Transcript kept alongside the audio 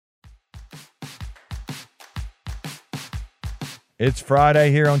It's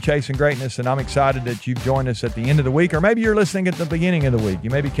Friday here on Chasing Greatness, and I'm excited that you've joined us at the end of the week, or maybe you're listening at the beginning of the week. You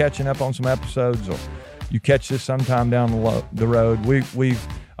may be catching up on some episodes, or you catch this sometime down the road.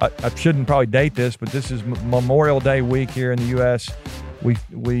 I shouldn't probably date this, but this is Memorial Day week here in the U.S. We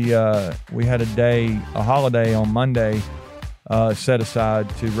had a holiday on Monday set aside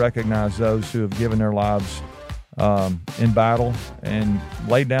to recognize those who have given their lives in battle and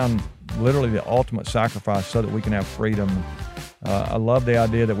laid down literally the ultimate sacrifice so that we can have freedom. I love the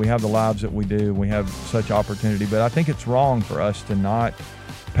idea that we have the lives that we do. We have such opportunity, but I think it's wrong for us to not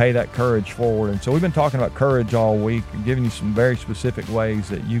pay that courage forward. And so we've been talking about courage all week and giving you some very specific ways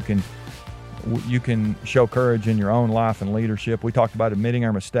that you can show courage in your own life and leadership. We talked about admitting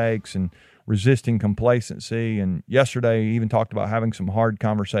our mistakes and resisting complacency. And yesterday even talked about having some hard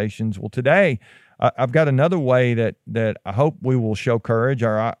conversations. Well, today I've got another way that I hope we will show courage,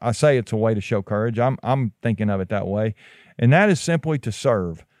 or I say it's a way to show courage. I'm thinking of it that way. And that is simply to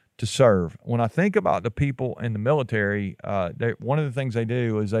serve. To serve. When I think about the people in the military, one of the things they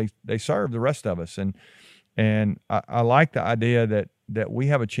do is they serve the rest of us. And I like the idea that we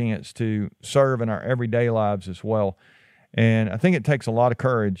have a chance to serve in our everyday lives as well. And I think it takes a lot of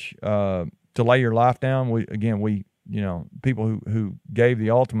courage to lay your life down. People who gave the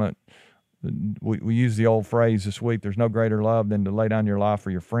ultimate. We use the old phrase this week, there's no greater love than to lay down your life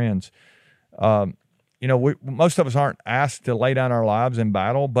for your friends. Most of us aren't asked to lay down our lives in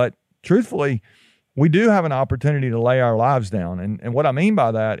battle, but truthfully, we do have an opportunity to lay our lives down. And what I mean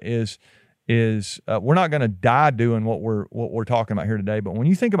by that is we're not going to die doing what we're talking about here today. But when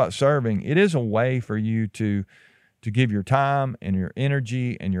you think about serving, it is a way for you to give your time and your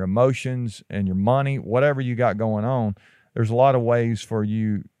energy and your emotions and your money, whatever you got going on. There's a lot of ways for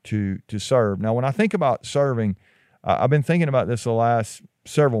you to serve. Now, when I think about serving, I've been thinking about this the last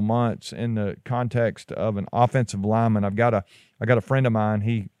several months in the context of an offensive lineman. I got a friend of mine.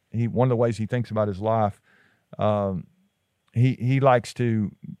 He one of the ways he thinks about his life, he likes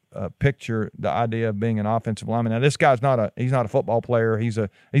to picture the idea of being an offensive lineman. Now, this guy's he's not a football player. He's a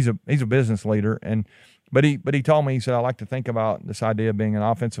business leader. But he told me, he said, I like to think about this idea of being an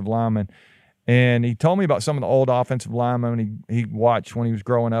offensive lineman. And he told me about some of the old offensive linemen he watched when he was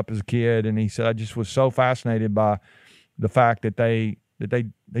growing up as a kid. And he said, I just was so fascinated by the fact that they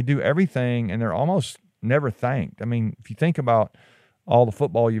do everything and they're almost never thanked. I mean, if you think about all the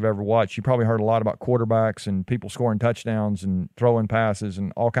football you've ever watched, you probably heard a lot about quarterbacks and people scoring touchdowns and throwing passes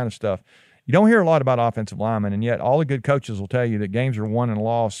and all kind of stuff. You don't hear a lot about offensive linemen, and yet all the good coaches will tell you that games are won and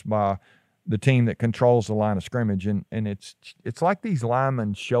lost by the team that controls the line of scrimmage. And it's like these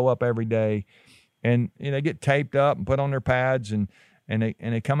linemen show up every day and they get taped up and put on their pads and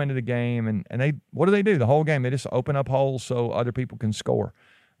they come into the game and they, what do? The whole game, they just open up holes so other people can score.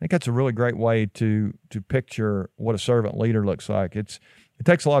 I think that's a really great way to picture what a servant leader looks like. It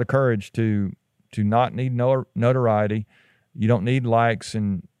takes a lot of courage to not need notoriety. You don't need likes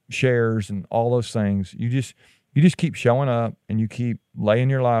and shares and all those things. You just keep showing up and you keep laying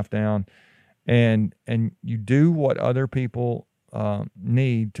your life down and you do what other people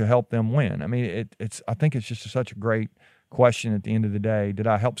need to help them win. I mean, I think it's just such a great question at the end of the day. Did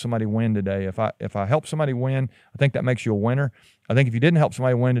I help somebody win today? If I help somebody win, I think that makes you a winner. I think if you didn't help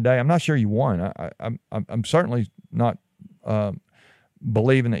somebody win today, I'm not sure you won. I'm certainly not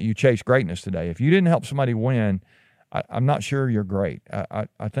believing that you chase greatness today. If you didn't help somebody win, I'm not sure you're great.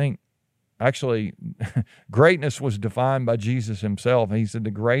 I think actually greatness was defined by Jesus himself. He said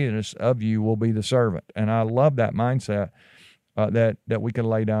the greatest of you will be the servant. And I love that mindset. That we can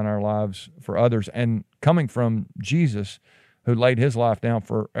lay down our lives for others. And coming from Jesus, who laid his life down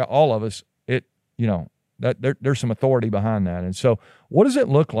for all of us, there's some authority behind that. And so what does it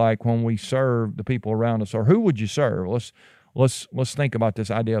look like when we serve the people around us, or who would you serve? Let's think about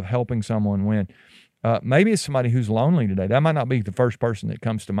this idea of helping someone win. Maybe it's somebody who's lonely today. That might not be the first person that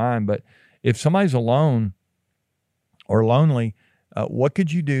comes to mind, but if somebody's alone or lonely, what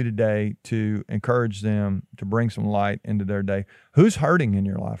could you do today to encourage them to bring some light into their day? Who's hurting in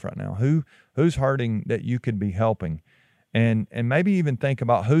your life right now? Who's hurting that you could be helping? And maybe even think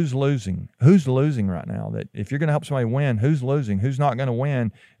about who's losing. Who's losing right now? That if you're going to help somebody win, who's losing? Who's not going to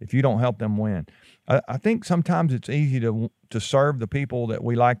win if you don't help them win? I think sometimes it's easy to serve the people that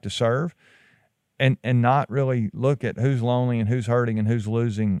we like to serve and not really look at who's lonely and who's hurting and who's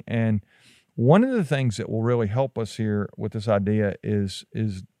losing. And one of the things that will really help us here with this idea is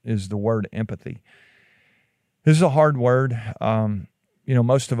the word empathy. This is a hard word.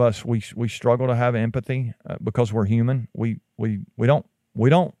 Most of us, we struggle to have empathy because we're human. We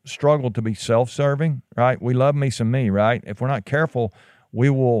don't struggle to be self-serving, right? We love me some me, right? If we're not careful, we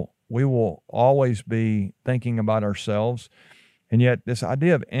will always be thinking about ourselves. And yet this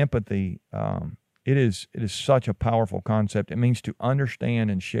idea of empathy, it is such a powerful concept. It means to understand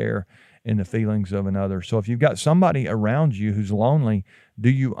and share in the feelings of another. So if you've got somebody around you who's lonely, do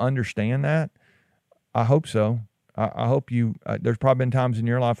you understand that? I hope so. I hope you, there's probably been times in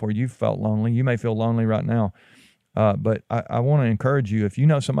your life where you've felt lonely. You may feel lonely right now. But I want to encourage you, if you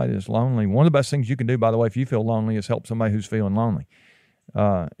know somebody that's lonely, one of the best things you can do, by the way, if you feel lonely, is help somebody who's feeling lonely.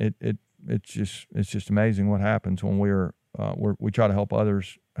 It's just amazing what happens when we try to help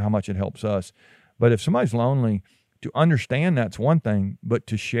others, how much it helps us. But if somebody's lonely, to understand that's one thing, but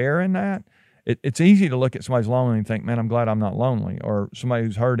to share in that, it's easy to look at somebody's lonely and think, man, I'm glad I'm not lonely. Or somebody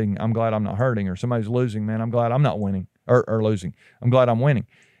who's hurting, I'm glad I'm not hurting. Or somebody's losing, man, I'm glad I'm not winning or losing. I'm glad I'm winning.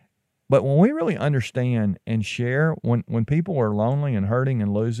 But when we really understand and share, when people are lonely and hurting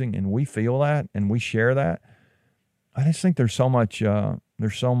and losing, and we feel that and we share that, I just think there's so much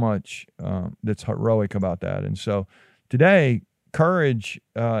that's heroic about that. And so today, courage,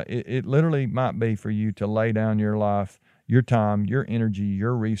 it literally might be for you to lay down your life, your time, your energy,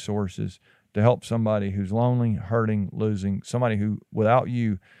 your resources to help somebody who's lonely, hurting, losing, somebody who without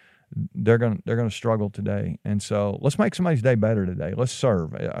you, they're going to struggle today. And so let's make somebody's day better today. Let's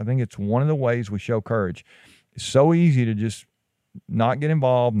serve. I think it's one of the ways we show courage. It's so easy to just not get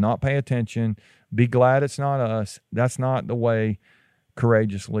involved, not pay attention, be glad it's not us. That's not the way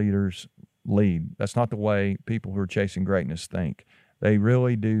courageous leaders lead. That's not the way people who are chasing greatness think. They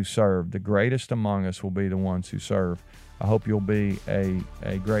really do serve. The greatest among us will be the ones who serve. I hope you'll be a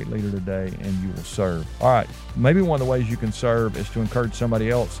great leader today and you will serve. All right, maybe one of the ways you can serve is to encourage somebody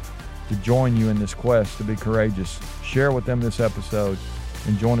else to join you in this quest to be courageous. Share with them this episode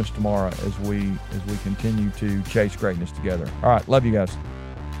and join us tomorrow as we continue to chase greatness together. All right, love you guys.